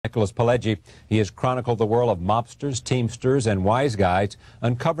Nicholas Pileggi. He has chronicled the world of mobsters, teamsters, and wise guys,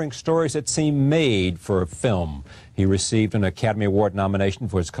 uncovering stories that seem made for film. He received an Academy Award nomination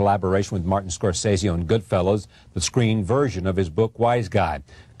for his collaboration with Martin Scorsese on Goodfellas, the screen version of his book Wise Guy.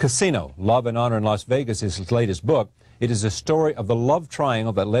 Casino, Love and Honor in Las Vegas is his latest book. It is a story of the love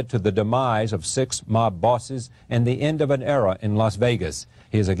triangle that led to the demise of 6 mob bosses and the end of an era in Las Vegas.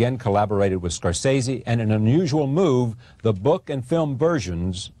 He has again collaborated with Scorsese, and in an unusual move, the book and film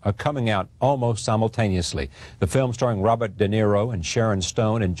versions are coming out almost simultaneously. The film starring Robert De Niro and Sharon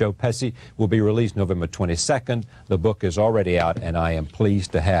Stone and Joe Pesci will be released November 22nd. The book is already out, and I am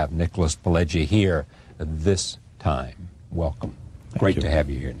pleased to have Nicholas Pileggi here this time. Welcome. Great to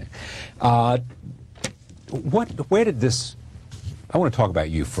have you here, Nick. Where did this, I want to talk about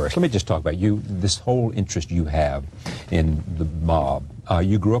you first. Let me just talk about you, this whole interest you have in the mob.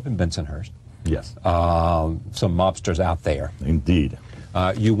 You grew up in Bensonhurst. Yes. Some mobsters out there. Indeed.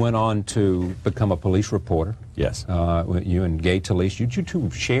 You went on to become a police reporter. Yes. You and Gay Talese, you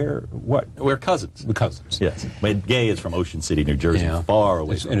two share what? We're cousins. We're cousins. Yes. Gay is from Ocean City, New Jersey, far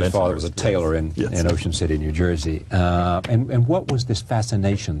away from And his father was a tailor in Ocean City, New Jersey. And what was this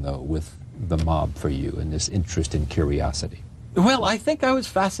fascination, though, with the mob for you and this interest and curiosity? Well, I think I was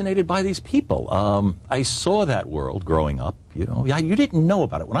fascinated by these people. I saw that world growing up. You know, you didn't know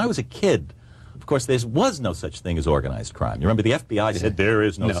about it. When I was a kid, of course, there was no such thing as organized crime. You remember the FBI said there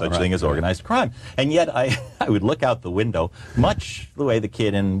is no such thing as organized crime. And yet I would look out the window, much the way the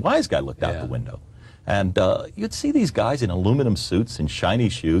kid in Wise Guy looked out the window. And you'd see these guys in aluminum suits and shiny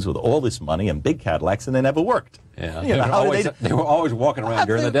shoes with all this money and big Cadillacs, and they never worked. Yeah, you know, they were always walking around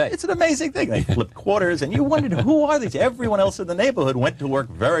during the day. It's an amazing thing. They flipped quarters, and you wondered, who are these? Everyone else in the neighborhood went to work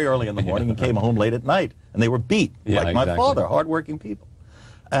very early in the morning and came home late at night, and they were beat, like my father, hardworking people.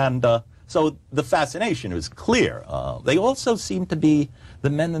 And so the fascination was clear. They also seemed to be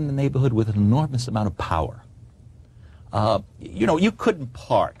the men in the neighborhood with an enormous amount of power. You know, you couldn't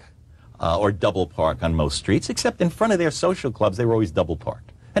park or double park on most streets, except in front of their social clubs, they were always double parked.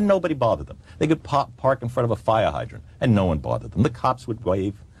 And nobody bothered them. They could park in front of a fire hydrant, and no one bothered them. The cops would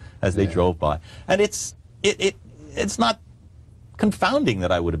wave as they drove by. And it's not confounding that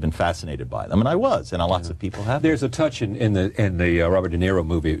I would have been fascinated by them, and I was, and lots of people have. There's a touch in the Robert De Niro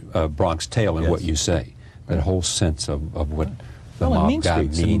movie, Bronx Tale, in what you say. That whole sense of what the mob guy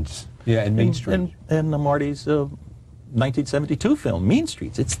means. And Mean Streets. And Marty's 1972 film, Mean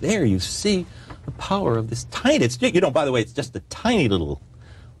Streets. It's there. You see the power of this tiny, you know, by the way, it's just a tiny little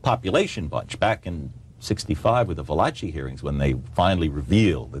population bunch. Back in '65 with the Valachi hearings, when they finally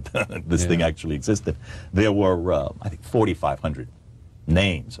revealed that this thing actually existed, there were, I think, 4,500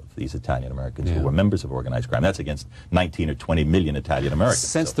 names of these Italian Americans who were members of organized crime. That's against 19 or 20 million Italian Americans.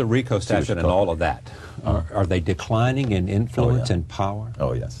 Since the RICO statute and all of that, are they declining in influence and power?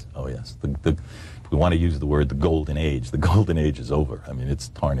 Oh, yes. Oh, yes. We want to use the word the golden age. The golden age is over. I mean, it's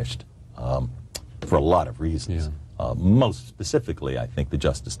tarnished for a lot of reasons. Most specifically, I think the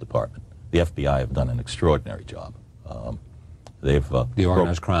Justice Department, the FBI have done an extraordinary job. They've the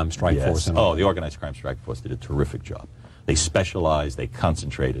Organized Crime Strike Force. And the Organized Crime Strike Force did a terrific job. They specialized, they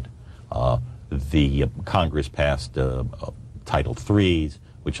concentrated. The Congress passed Title IIIs,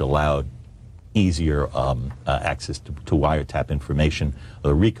 which allowed easier access to wiretap information.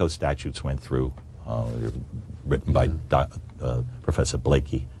 The RICO statutes went through, written by Professor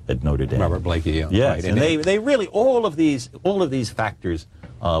Blakey at Notre Dame. Robert Blakey, yes, and they really, all of these factors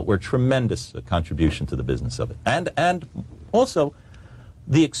were tremendous contribution to the business of it, and also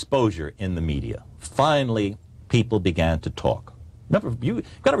the exposure in the media. Finally, people began to talk. Remember, you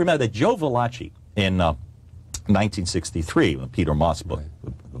got to remember that Joe Valachi in 1963, when Peter Moss book,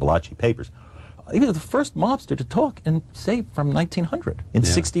 the Valachi Papers, he was the first mobster to talk and say from 1900 in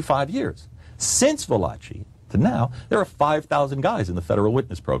 65 years. Since Valachi to now, there are 5,000 guys in the federal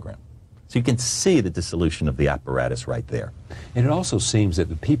witness program. So you can see the dissolution of the apparatus right there. And it also seems that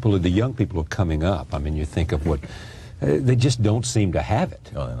the young people who are coming up, I mean, you think of what, they just don't seem to have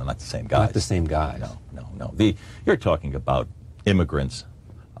it. No, they're not the same guys. Not the same guys. No. You're talking about immigrants,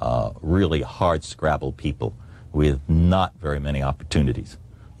 really hard-scrabble people with not very many opportunities.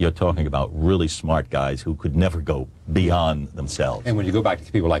 You're talking about really smart guys who could never go beyond themselves. And when you go back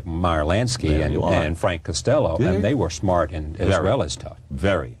to people like Meyer Lansky and Frank Costello, and they were smart and as well as tough.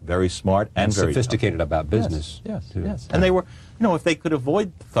 Very, very smart and very sophisticated tough. About business. Yes. And they were, you know, if they could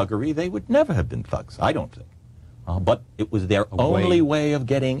avoid thuggery, they would never have been thugs, I don't think. But it was their only way of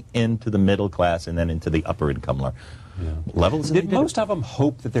getting into the middle class and then into the upper income levels. Did most of them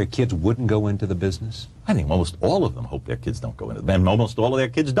hope that their kids wouldn't go into the business? I think almost all of them hope their kids don't go into the business. And almost all of their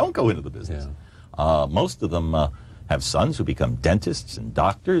kids don't go into the business. Most of them have sons who become dentists and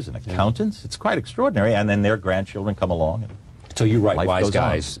doctors and accountants. It's quite extraordinary. And then their grandchildren come along. And so you write Wise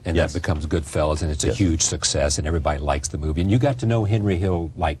Guys, and that becomes Goodfellas, and it's a huge success, and everybody likes the movie. And you got to know Henry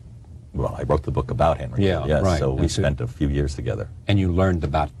Hill, like... Well, I wrote the book about Henry Hill, yes, right. So we spent a few years together. And you learned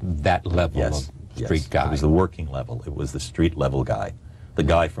about that level of street guy. It was the working level. It was the street level guy, the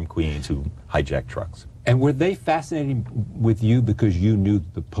guy from Queens who hijacked trucks. And were they fascinating with you because you knew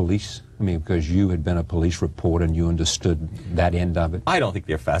the police? I mean, because you had been a police reporter and you understood that end of it? I don't think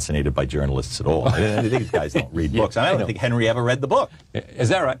they're fascinated by journalists at all. These guys don't read books. I don't think Henry ever read the book. Is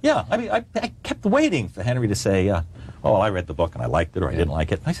that right? Yeah. I mean, I kept waiting for Henry to say, oh, well, I read the book and I liked it or I didn't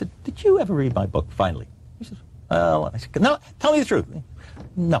like it. And I said, did you ever read my book, finally? He says, well, I said, no, tell me the truth.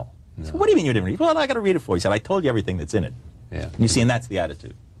 No. I said, what do you mean you didn't read it? Well, I got to read it for you. He said, I told you everything that's in it. Yeah. You see, and that's the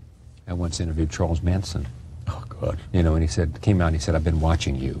attitude. I once interviewed Charles Manson. Oh, God. You know, and he said, came out and he said, I've been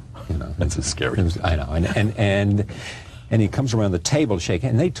watching you. You know, that's a scary. I know, and he comes around the table to shake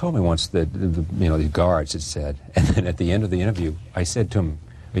hands. And they told me once that the guards had said, and then at the end of the interview, I said to him,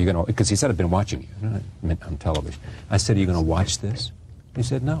 "Are you going to?" Because he said, "I've been watching you on television." I said, "Are you going to watch this?" He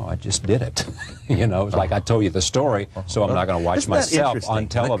said, "No, I just did it." You know, it's like I told you the story, so I'm not going to watch myself on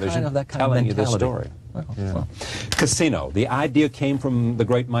television telling you the story. Well. Casino. The idea came from the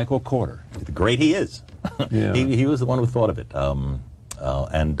great Michael Corder. The great he is. Yeah. He was the one who thought of it.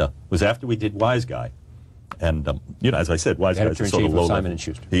 And it was after we did Wise Guy. And, you know, as I said, Wise Guy is sort of low Simon &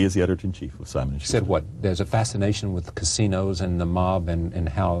 Schuster. He is the editor-in-chief of Simon & Schuster. He said what? There's a fascination with casinos and the mob and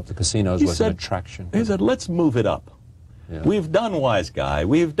how the casinos was an attraction. He said, let's move it up. Yeah. We've done Wise Guy.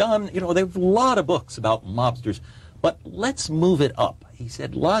 We've done, you know, there's a lot of books about mobsters, but let's move it up. He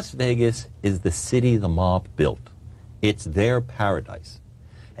said, Las Vegas is the city the mob built. It's their paradise.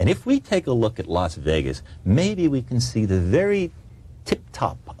 And if we take a look at Las Vegas, maybe we can see the very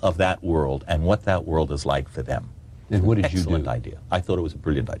tip-top of that world and what that world is like for them. And what did you do? Excellent idea. I thought it was a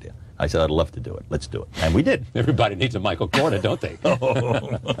brilliant idea. I said, I'd love to do it. Let's do it. And we did. Everybody needs a Michael Corder, don't they?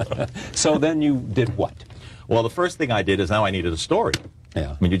 So then you did what? Well, the first thing I did is now I needed a story.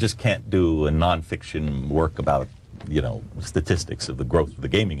 Yeah. I mean, you just can't do a nonfiction work about, you know, statistics of the growth of the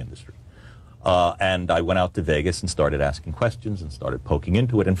gaming industry. And I went out to Vegas and started asking questions and started poking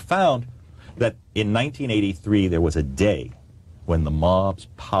into it and found that in 1983 there was a day when the mob's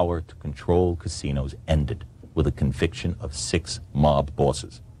power to control casinos ended with a conviction of 6 mob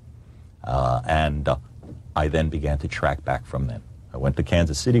bosses. And I then began to track back from them. I went to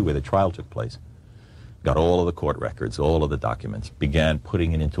Kansas City where the trial took place, got all of the court records, all of the documents, began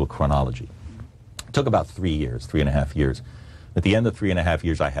putting it into a chronology. It took about 3 years, 3.5 years. At the end of 3.5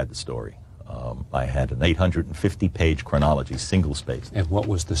 years, I had the story. I had an 850-page chronology, single-spaced. And what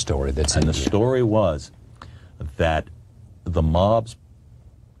was the story that's in here? And the story was that the mob's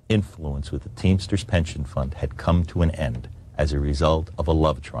influence with the Teamsters Pension Fund had come to an end as a result of a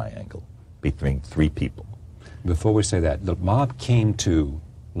love triangle between 3 people. Before we say that, the mob came to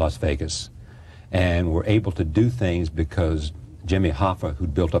Las Vegas and were able to do things because Jimmy Hoffa, who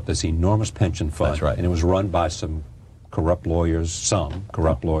built up this enormous pension fund, that's right, and it was run by some corrupt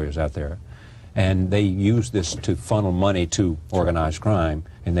lawyers out there, and they used this to funnel money to organized crime,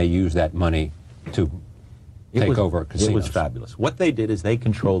 and they used that money to take over casinos. It was fabulous. What they did is they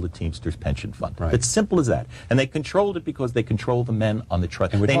controlled the Teamsters Pension Fund. Right. It's simple as that. And they controlled it because they controlled the men on the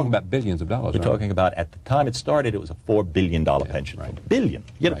trust. And we're talking about billions of dollars. We're talking about, at the time it started, it was a $4 billion pension fund. Billion.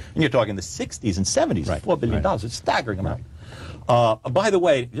 You know, and you're talking the 60s and 70s, $4 billion. It's a staggering amount. By the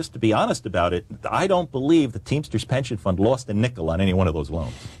way, just to be honest about it, I don't believe the Teamsters Pension Fund lost a nickel on any one of those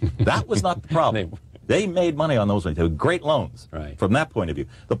loans. That was not the problem. They made money on those loans. They were great loans from that point of view.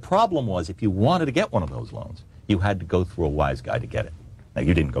 The problem was if you wanted to get one of those loans, you had to go through a Wise Guy to get it. Now,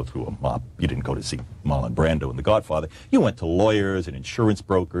 you didn't go through a mob. You didn't go to see Marlon Brando and The Godfather. You went to lawyers and insurance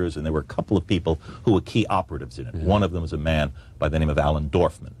brokers, and there were a couple of people who were key operatives in it. Yeah. One of them was a man by the name of Alan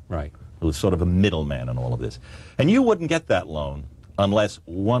Dorfman, who was sort of a middleman in all of this. And you wouldn't get that loan unless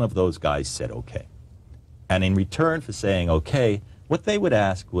one of those guys said okay. And in return for saying okay, what they would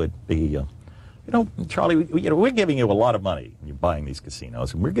ask would be, you know, Charlie, we're giving you a lot of money. You're buying these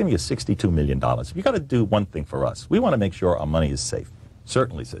casinos, and we're giving you $62 million. You've got to do one thing for us. We want to make sure our money is safe.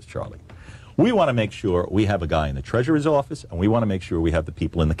 Certainly, says Charlie. We want to make sure we have a guy in the treasurer's office, and we want to make sure we have the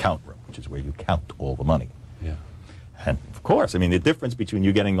people in the count room, which is where you count all the money. Yeah. And, of course, I mean, the difference between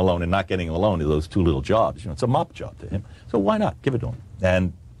you getting the loan and not getting the loan is those 2 little jobs. You know, it's a mop job to him. So why not? Give it to him.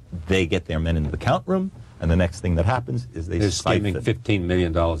 And they get their men into the count room, and the next thing that happens is they're skimming $15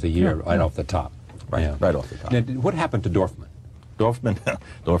 million a year right off the top. Right, right off the top. Now, what happened to Dorfman?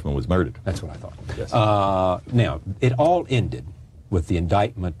 Dorfman was murdered. That's what I thought. Yes. Now, it all ended with the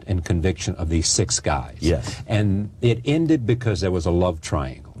indictment and conviction of these 6 guys. Yes. And it ended because there was a love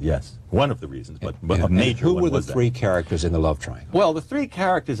triangle. Yes, one of the reasons, but a major one. Who were the 3 characters in the love triangle? Well, the 3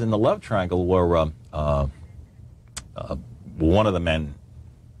 characters in the love triangle were, one of the men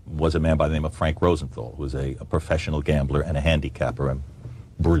was a man by the name of Frank Rosenthal, who was a professional gambler and a handicapper, and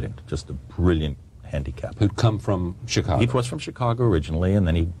brilliant, just a brilliant handicapper. Who'd come from Chicago? He was from Chicago originally, and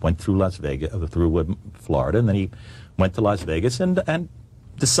then he went through Las Vegas, through Florida, and then he went to Las Vegas and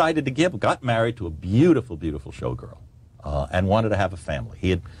decided to got married to a beautiful, beautiful showgirl, and wanted to have a family. He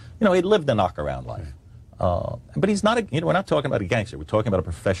had, he'd lived a knockaround life, but he's not we're not talking about a gangster. We're talking about a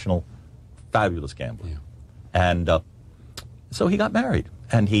professional, fabulous gambler, and so he got married,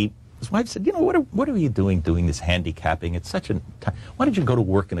 and his wife said, what are you doing this handicapping? It's such a... Why don't you go to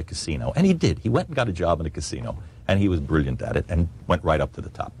work in a casino? And he did. He went and got a job in a casino, and he was brilliant at it and went right up to the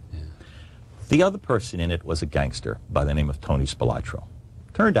top. Yeah. The other person in it was a gangster by the name of Tony Spilotro.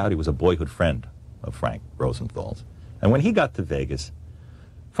 Turned out he was a boyhood friend of Frank Rosenthal's. And when he got to Vegas,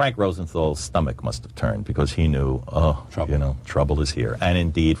 Frank Rosenthal's stomach must have turned because he knew, trouble is here. And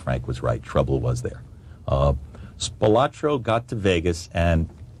indeed, Frank was right. Trouble was there. Spilotro got to Vegas and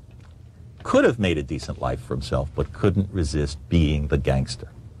could have made a decent life for himself, but couldn't resist being the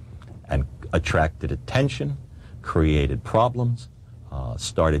gangster, and attracted attention, created problems,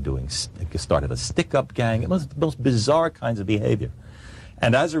 started a stick-up gang. It was the most bizarre kinds of behavior,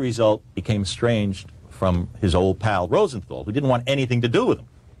 and as a result, became estranged from his old pal Rosenthal, who didn't want anything to do with him.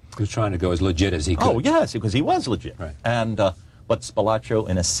 He was trying to go as legit as he could. Oh yes, because he was legit. Right. And but Spilotro,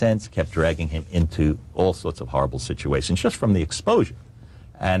 in a sense, kept dragging him into all sorts of horrible situations just from the exposure.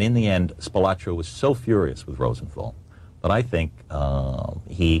 And in the end, Spilotro was so furious with Rosenthal that I think to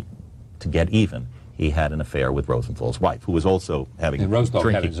get even, he had an affair with Rosenthal's wife, who was also having and Rosenthal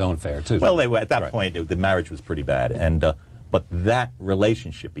drinking. had his own affair too. Well, at that point, the marriage was pretty bad, and but that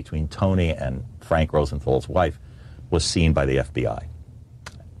relationship between Tony and Frank Rosenthal's wife was seen by the FBI,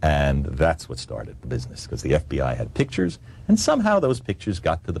 and that's what started the business, because the FBI had pictures, and somehow those pictures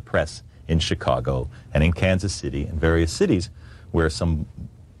got to the press in Chicago and in Kansas City and various cities where some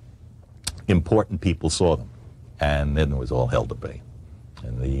important people saw them, and then it was all hell to pay.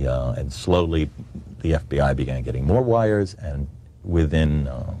 And slowly the FBI began getting more wires, and within,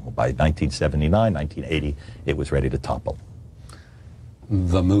 by 1979, 1980, it was ready to topple.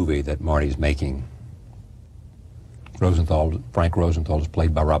 The movie that Marty's making, Frank Rosenthal is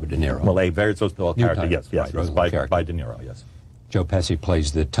played by Robert De Niro. Well, a very Rosenthal character, yes, right, by De Niro, yes. Joe Pesci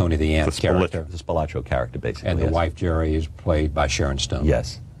plays the Tony the Ant character. The Spilotro character, basically. And the wife, Jerry, is played by Sharon Stone.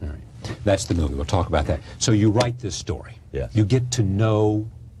 Yes. All right. That's the movie. We'll talk about that. So you write this story. Yes. You get to know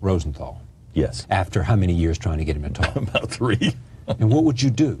Rosenthal. Yes. After how many years trying to get him to talk? About 3. And what would you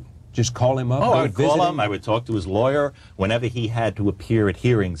do? Just call him up? Oh, I would call him. I would talk to his lawyer. Whenever he had to appear at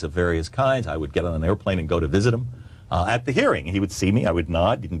hearings of various kinds, I would get on an airplane and go to visit him. At the hearing, he would see me. I would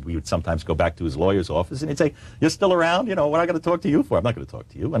nod. We would sometimes go back to his lawyer's office, and he'd say, "You're still around? What am I going to talk to you for? I'm not going to talk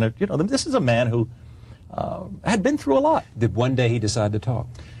to you." And this is a man who had been through a lot. Did one day he decide to talk?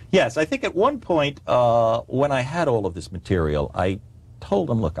 Yes, I think at one point when I had all of this material, I told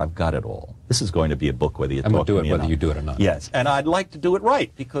him, "Look, I've got it all. This is going to be a book, whether you talk to me or not." I'm going to do it whether you do it or not. Yes, and I'd like to do it right,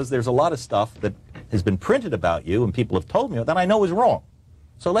 because there's a lot of stuff that has been printed about you, and people have told me that I know is wrong.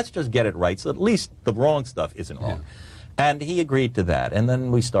 So let's just get it right, so at least the wrong stuff isn't wrong. Yeah. And he agreed to that, and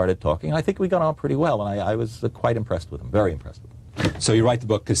then we started talking. I think we got on pretty well, and I was quite impressed with him, very impressed with him. So you write the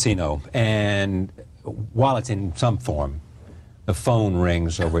book Casino, and while it's in some form, the phone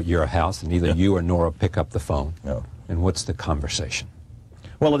rings over at your house, and either you or Nora pick up the phone. No. And what's the conversation?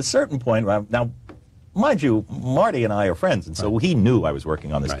 Well, at a certain point, now, mind you, Marty and I are friends, and so he knew I was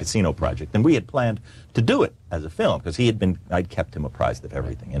working on this casino project, and we had planned to do it as a film, because I'd kept him apprised of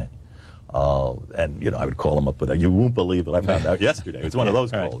everything in it. And, I would call him up with, "You won't believe it, I found out yesterday." It's one of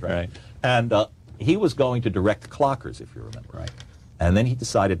those calls, right? And he was going to direct Clockers, if you remember. Right. And then he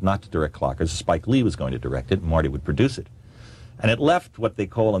decided not to direct Clockers. Spike Lee was going to direct it, and Marty would produce it. And it left what they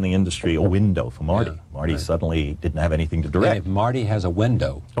call in the industry a window for Marty. Yeah, Marty suddenly didn't have anything to direct. And if Marty has a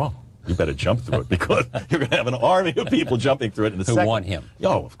window... Oh, you better jump through it, because you're going to have an army of people jumping through it in a second. Who want him.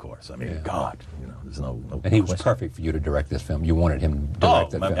 Oh, of course. I mean, God, there's no And he was perfect for you to direct this film. You wanted him to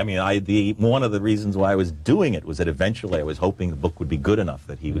direct that film. I mean, one of the reasons why I was doing it was that eventually I was hoping the book would be good enough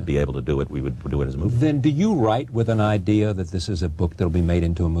that he would be able to do it. We would do it as a movie. Then do you write with an idea that this is a book that'll be made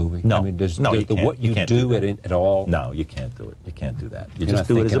into a movie? No. I mean, does you what you do it at all? No, you can't do it. You can't do that. You're just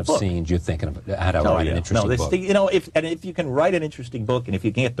do it as a book. Scenes. You're thinking of how to write an interesting book. If you can write an interesting book, and if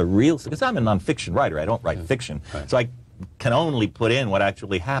you can get the real... Because I'm a nonfiction writer. I don't write fiction. Right. So I can only put in what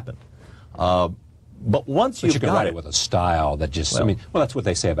actually happened. But once you you've can got write it with a style that just, well, I mean, well, that's what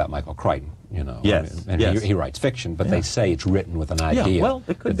they say about Michael Crichton, you know. Yes, I mean, and yes. he writes fiction, but they say it's written with an idea. Yeah, well,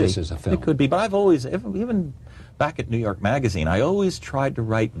 it could that be. This is a film. It could be, but I've always, even back at New York Magazine, I always tried to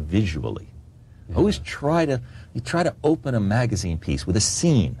write visually. I always try to open a magazine piece with a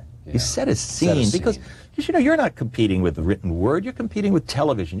scene. You set a scene because you know, you're not competing with the written word. You're competing with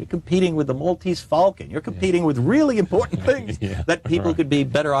television. You're competing with the Maltese Falcon. You're competing with really important things that people could be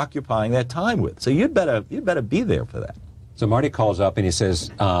better occupying their time with. So you'd better be there for that. So Marty calls up and he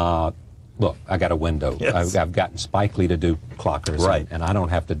says, look, I got a window. Yes. I've gotten Spike Lee to do Clockers, and I don't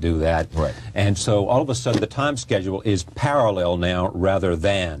have to do that. Right. And so all of a sudden the time schedule is parallel now rather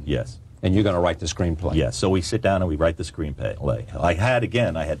than. Yes. And you're going to write the screenplay. Yes, so we sit down and we write the screenplay. I had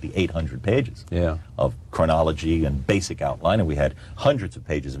the 800 pages of chronology and basic outline, and we had hundreds of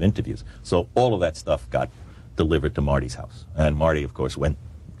pages of interviews. So all of that stuff got delivered to Marty's house. And Marty, of course,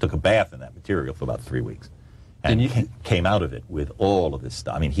 took a bath in that material for about 3 weeks. And came out of it with all of this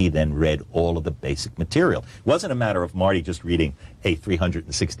stuff. I mean, he then read all of the basic material. It wasn't a matter of Marty just reading a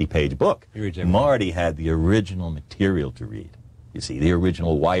 360-page book. Marty had the original material to read. You see, the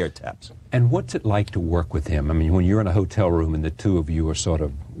original wiretaps. And what's it like to work with him? I mean, when you're in a hotel room and the two of you are sort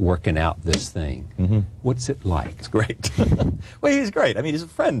of working out this thing, what's it like? It's great. Well, he's great. I mean, he's a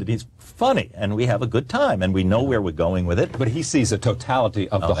friend, and he's funny, and we have a good time, and we know where we're going with it. But he sees the totality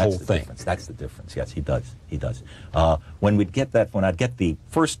of the whole thing. That's the difference. Yes, he does. He does. When I'd get the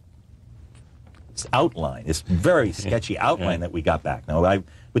first outline, this very sketchy outline that we got back. Now, I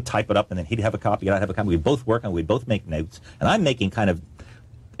would type it up, and then he'd have a copy, and I'd have a copy. We'd both work on it. We'd both make notes. And I'm making kind of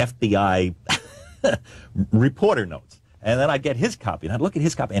FBI reporter notes. And then I'd get his copy, and I'd look at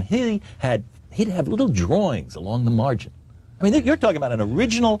his copy, and he'd have little drawings along the margin. I mean, you're talking about an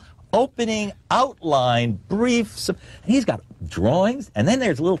original opening outline, brief. And he's got drawings, and then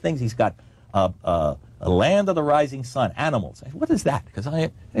there's little things. He's got a Land of the Rising Sun, animals. What is that? Because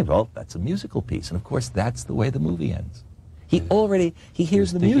well, that's a musical piece. And, of course, that's the way the movie ends. He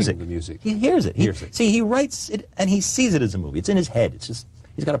hears the music. He hears it. See, he writes it, and he sees it as a movie. It's in his head. It's just,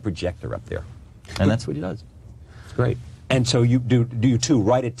 he's got a projector up there. And that's what he does. It's great. And so do you two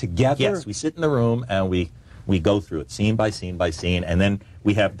write it together? Yes, we sit in the room, and we go through it scene by scene by scene, and then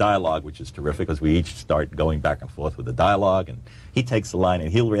we have dialogue, which is terrific, because we each start going back and forth with the dialogue, and he takes the line,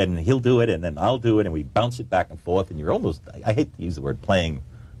 and he'll read, and he'll do it, and then I'll do it, and we bounce it back and forth, and you're almost, I hate to use the word playing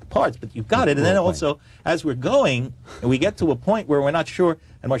the parts, but you've got it, and then also, as we're going, and we get to a point where we're not sure,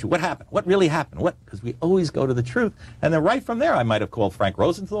 and what happened? What really happened? Because we always go to the truth, and then right from there, I might have called Frank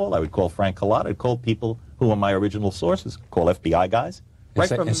Rosenthal, I would call Frank Collada, I'd call people who are my original sources, call FBI guys.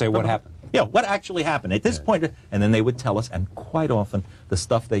 And say what happened. Yeah, what actually happened at this point, and then they would tell us, and quite often, the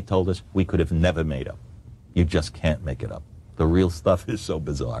stuff they told us, we could have never made up. You just can't make it up. The real stuff is so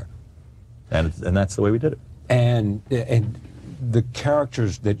bizarre. And that's the way we did it. And the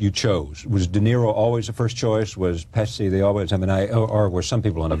characters that you chose, was De Niro always the first choice? Was Pesci the always, or were some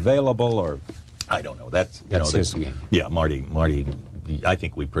people unavailable, or? I don't know. That's his game. Yeah, Marty, I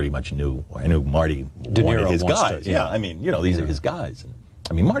think we pretty much knew, I knew Marty De Niro wanted his guys. Yeah, I mean, these are his guys. And,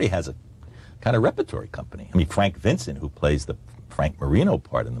 I mean, Marty has a kind of repertory company. I mean, Frank Vincent, who plays the Frank Marino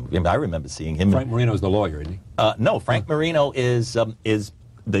part in the movie. I mean, I remember seeing him. Frank Marino's the lawyer, isn't he? No, Frank Marino is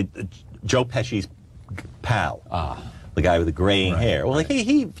the Joe Pesci's pal. The guy with the graying hair. Well,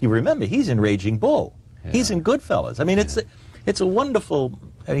 he, if you remember, he's in Raging Bull. Yeah. He's in Goodfellas. I mean, it's a wonderful,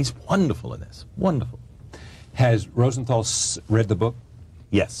 and he's wonderful in this. Wonderful. Has Rosenthal read the book?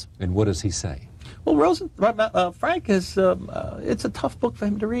 Yes. And what does he say? Well, Frank is. It's a tough book for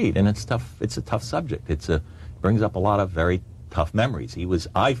him to read, and it's tough. It's a tough subject. Brings up a lot of very tough memories. He was,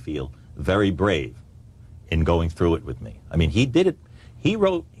 I feel, very brave in going through it with me. I mean, he did it.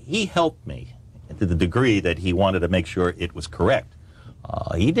 He helped me to the degree that he wanted to make sure it was correct.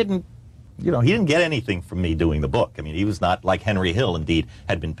 He didn't get anything from me doing the book. I mean, he was not like Henry Hill, indeed,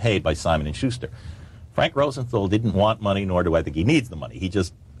 had been paid by Simon & Schuster. Frank Rosenthal didn't want money, nor do I think he needs the money.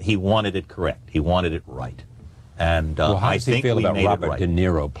 He wanted it correct. He wanted it right. And well, how does he feel about Robert right. De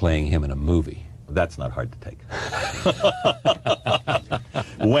Niro playing him in a movie? That's not hard to take.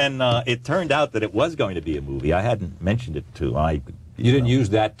 When it turned out that it was going to be a movie, I hadn't mentioned it to You didn't use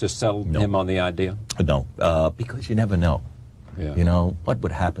that to sell him on the idea? No, because you never know. Yeah. You know, what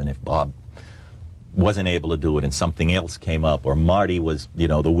would happen if Bob wasn't able to do it and something else came up, or Marty was,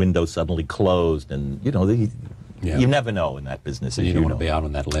 the window suddenly closed, and, you never know in that business. So you don't want to be out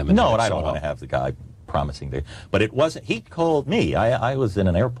on that limb. No, and I don't want to have the guy promising there. But it wasn't, he called me. I was in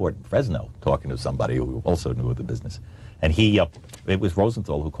an airport in Fresno talking to somebody who also knew of the business. And it was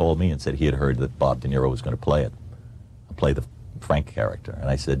Rosenthal who called me and said he had heard that Bob De Niro was going to play the Frank character. And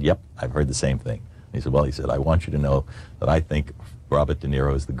I said, yep, I've heard the same thing. He said, well, he said, I want you to know that I think Robert De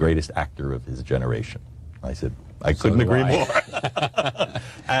Niro is the greatest actor of his generation. I said, I couldn't agree more.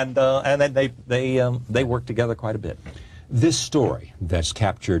 And then they worked together quite a bit. This story that's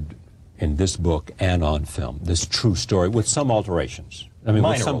captured in this book and on film, this true story with some alterations. I mean,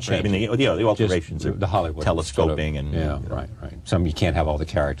 Minor with some changes. I mean, the alterations are the Hollywood telescoping sort of, and yeah, right. Some you can't have all the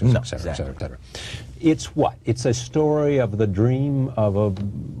characters, no, et cetera, exactly. et cetera, et cetera. It's what? It's a story of the dream of a,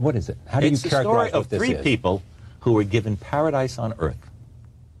 what is it? How do you characterize what this is? It's a story of three people who were given paradise on earth.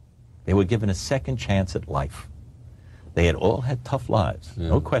 They were given a second chance at life. They had all had tough lives,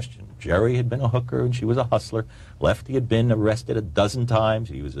 no question. Jerry had been a hooker and she was a hustler. Lefty had been arrested a dozen times.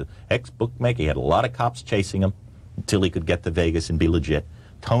 He was an ex-bookmaker. He had a lot of cops chasing him until he could get to Vegas and be legit.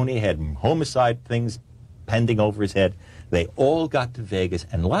 Tony had homicide things pending over his head. They all got to Vegas,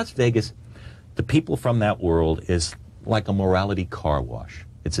 and Las Vegas, the people from that world, is like a morality car wash.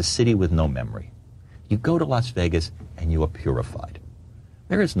 It's a city with no memory. You go to Las Vegas and you are purified.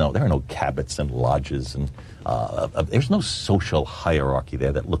 There are no Cabots and lodges, and there's no social hierarchy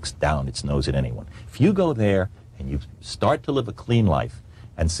there that looks down its nose at anyone. If you go there and you start to live a clean life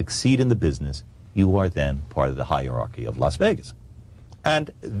and succeed in the business, you are then part of the hierarchy of Las Vegas.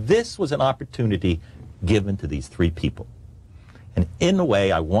 And this was an opportunity given to these three people. And in a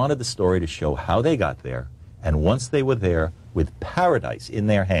way, I wanted the story to show how they got there, and once they were there with paradise in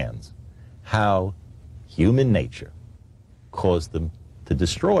their hands, how human nature caused them to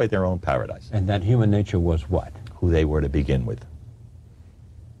destroy their own paradise. And that human nature was what? Who they were to begin with.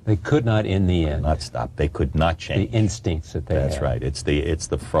 They could not, in the end, not stop. They could not change. The instincts that they had. That's right. It's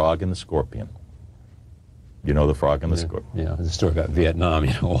the frog and the scorpion. You know the frog and the scorpion? Yeah, there's a story about Vietnam.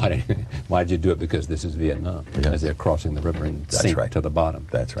 You know, why'd you do it? Because this is Vietnam. Yes. As they're crossing the river and sink to the bottom.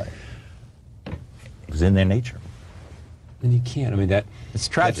 That's right. It was in their nature. And you can't. I mean, it's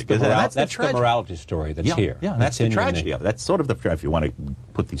tragic. That's the morality story that's here. Yeah, that's the tragedy of it. That's sort of the, if you want to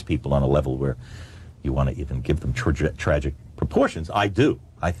put these people on a level where you want to even give them tragic proportions, I do.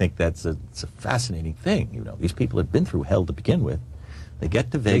 I think it's a fascinating thing. You know, these people had been through hell to begin with. They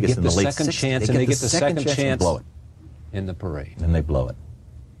get to Vegas in the late 60s. They get the second chance blow it in the parade. And they blow it.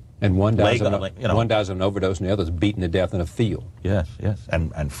 And one dies of an overdose and the other's beaten to death in a field. Yes, yes.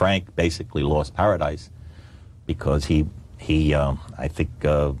 And Frank basically lost paradise because he I think,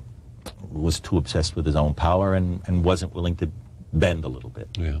 was too obsessed with his own power and wasn't willing to bend a little bit.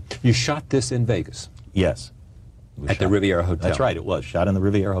 Yeah. You shot this in Vegas? Yes. At the Riviera Hotel? That's right, it was. Shot in the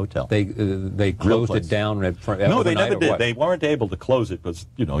Riviera Hotel. They closed it down? No, they never did. They weren't able to close it because,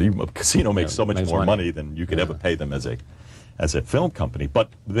 you know, a casino makes so much more money than you could ever pay them as a film company. But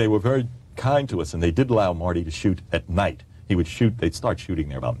they were very kind to us, and they did allow Marty to shoot at night. He would shoot, they'd start shooting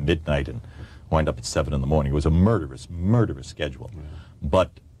there about midnight and wind up at 7 in the morning. It was a murderous schedule. Yeah.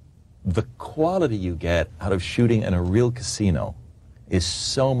 But the quality you get out of shooting in a real casino is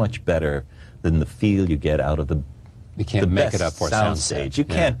so much better than the feel you get out of the You can't make it up for a soundstage. You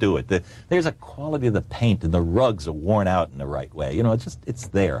can't do it. There's a quality of the paint, and the rugs are worn out in the right way. You know, it's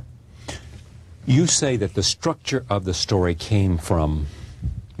there. You say that the structure of the story came from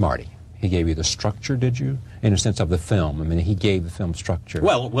Marty. He gave you the structure, did you? In a sense of the film. I mean, he gave the film structure.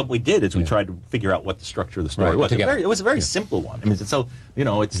 Well, what we did is we tried to figure out what the structure of the story was. It was a very simple one. I mean, so, you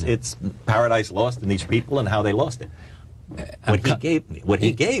know, it's Paradise Lost and these people and how they lost it. What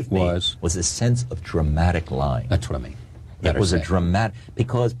he gave me was a sense of dramatic line. That's what I mean. It was a dramatic,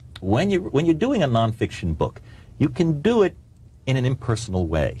 because when you're doing a nonfiction book, you can do it in an impersonal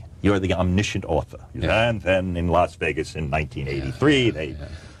way. You're the omniscient author. Yeah. And then in Las Vegas in 1983,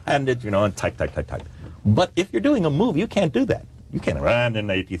 and it, you know, and type. But if you're doing a movie, you can't do that. You can't run in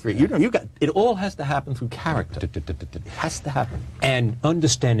 83. You know, it all has to happen through character. It has to happen. And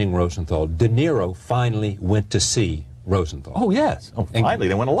understanding Rosenthal, De Niro finally went to see Rosenthal. Oh, yes. Oh, finally.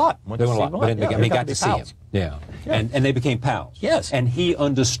 They went a lot. They went a lot. But they got to see him. Yeah. And they became pals. Yes. And he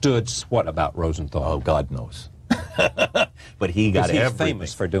understood what about Rosenthal? Oh, God knows. But he got everything. He's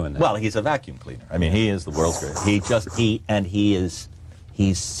famous for doing that. Well, he's a vacuum cleaner. I mean, he is the world's greatest.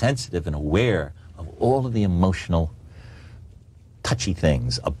 He's sensitive and aware of all of the emotional, touchy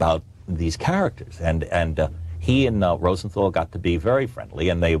things about these characters. And he and Rosenthal got to be very friendly,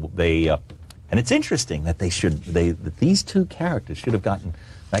 and and it's interesting that that these two characters should have gotten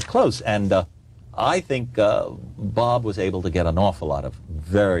that close. And I think Bob was able to get an awful lot of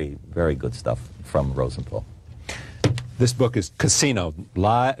very, very good stuff from Rosenthal. This book is Casino,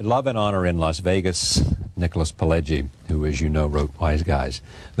 Love and Honor in Las Vegas. Nicholas Pileggi, who, as you know, wrote Wise Guys.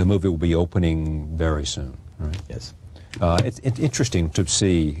 The movie will be opening very soon, right? Yes. It's interesting to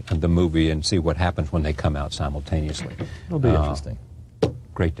see the movie and see what happens when they come out simultaneously. It'll be interesting.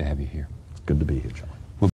 Great to have you here. Good to be here, John.